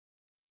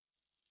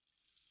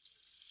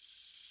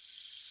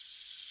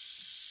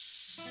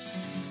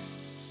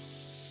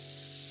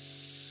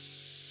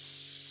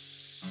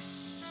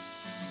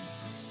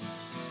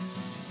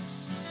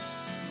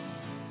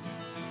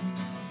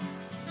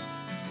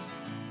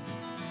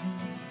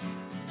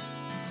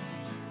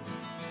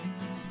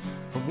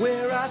From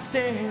where I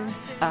stand,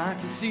 I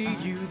can see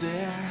you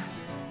there.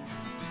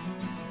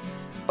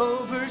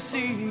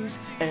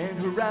 Overseas and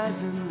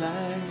horizon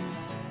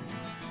lines,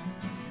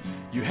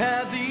 you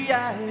have the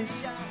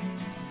eyes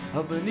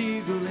of an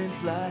eagle in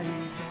flight,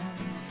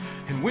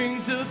 and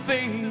wings of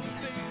faith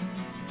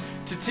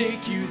to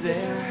take you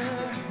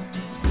there.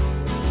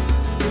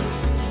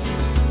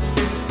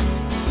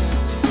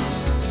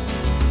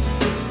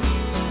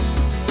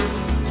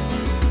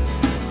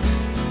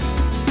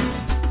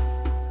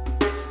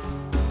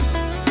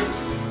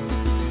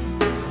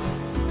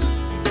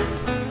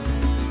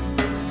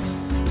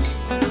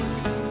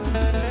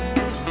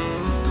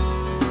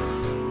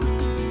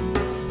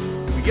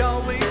 We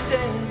always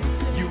said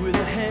you were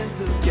the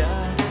hands of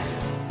God,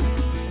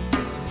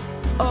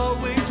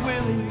 always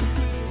willing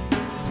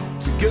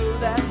to go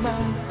that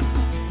mile.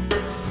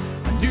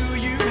 I knew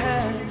you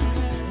had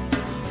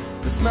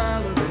the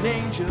smile of an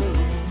angel,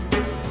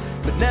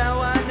 but now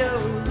I know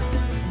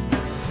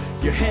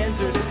your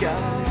hands are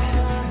scarred.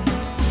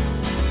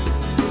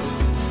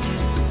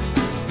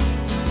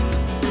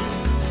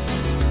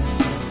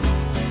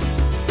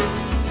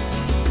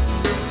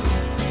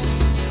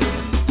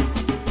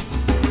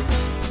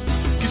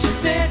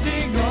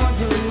 Standing on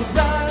the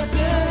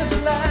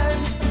horizon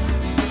lines,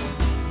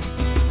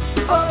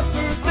 up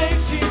her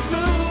face she's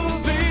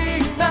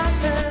moving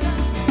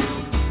mountains.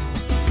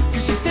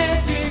 'Cause she's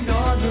standing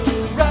on the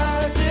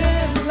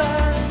horizon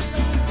lines,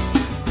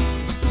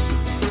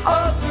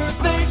 up her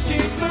face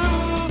she's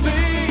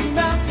moving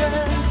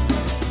mountains,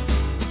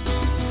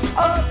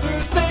 up her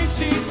face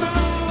she's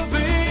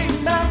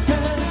moving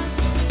mountains.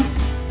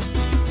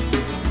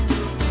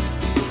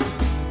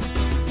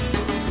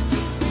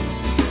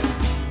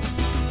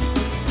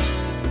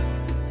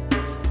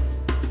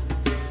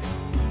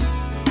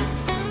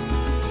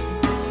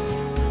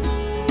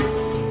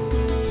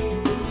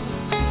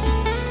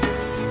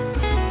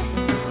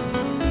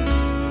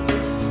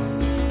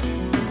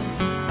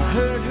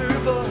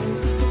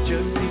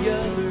 Just the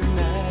other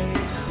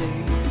night,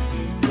 safe.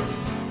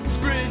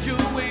 Spread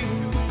your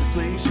wings,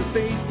 place your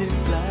faith in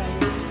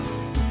flight.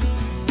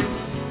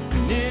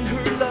 And in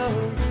her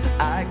love,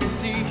 I can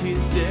see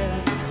his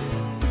death.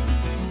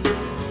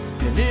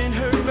 And in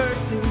her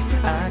mercy,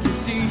 I can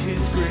see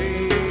his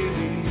grace.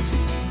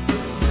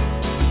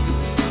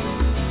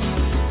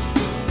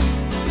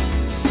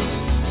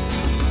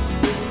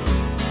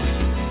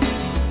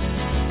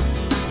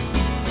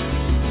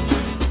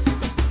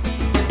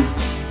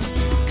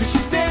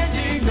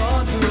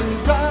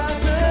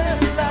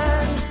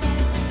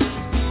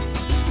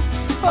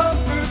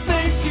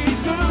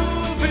 She's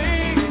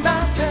moving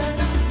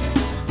mountains,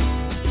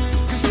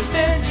 'cause she's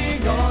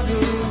standing on the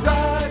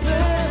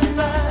horizon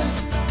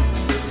lines.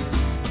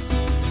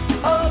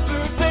 Up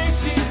her face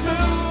she's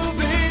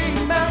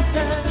moving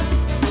mountains,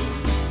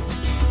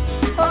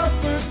 up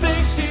her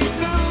face she's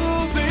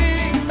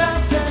moving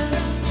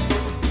mountains.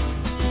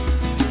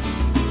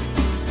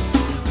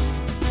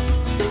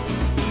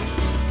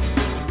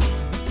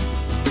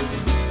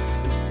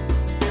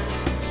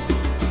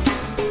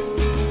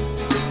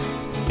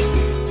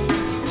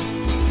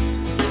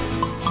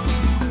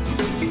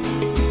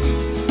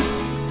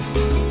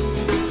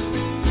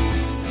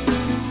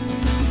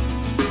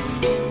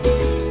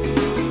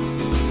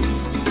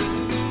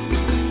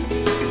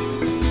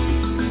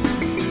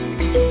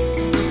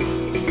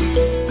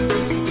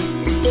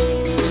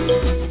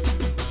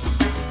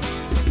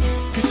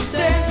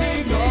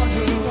 Standing on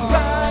the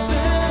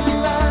horizon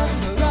line,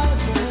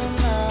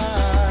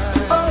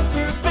 up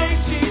her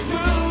face she's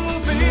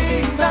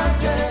moving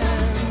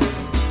mountains.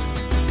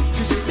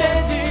 'Cause she's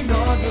standing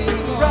on the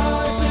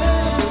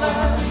horizon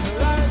line,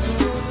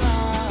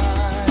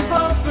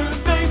 up her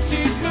face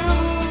she's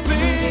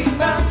moving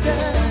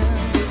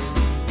mountains,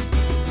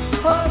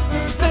 up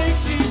her face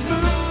she's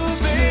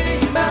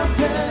moving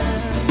mountains.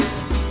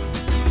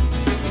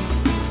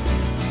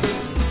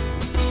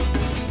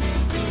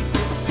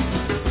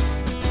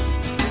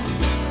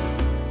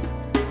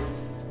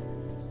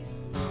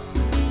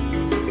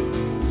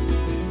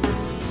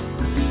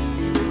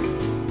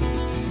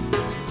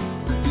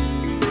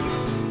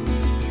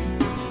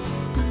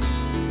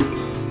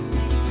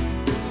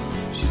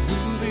 She's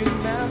moving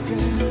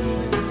mountains, she's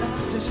moving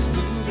mountains, she's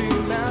moving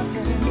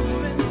mountains,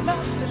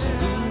 she's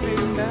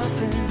moving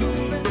mountains,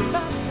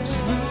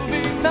 she's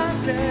moving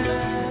mountains,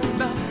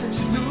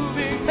 she's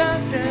moving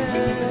mountains,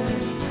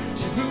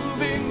 she's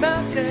moving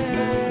mountains,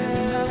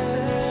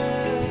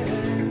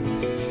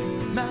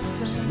 mountains,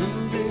 she's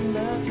moving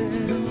mountains,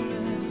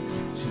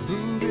 she's moving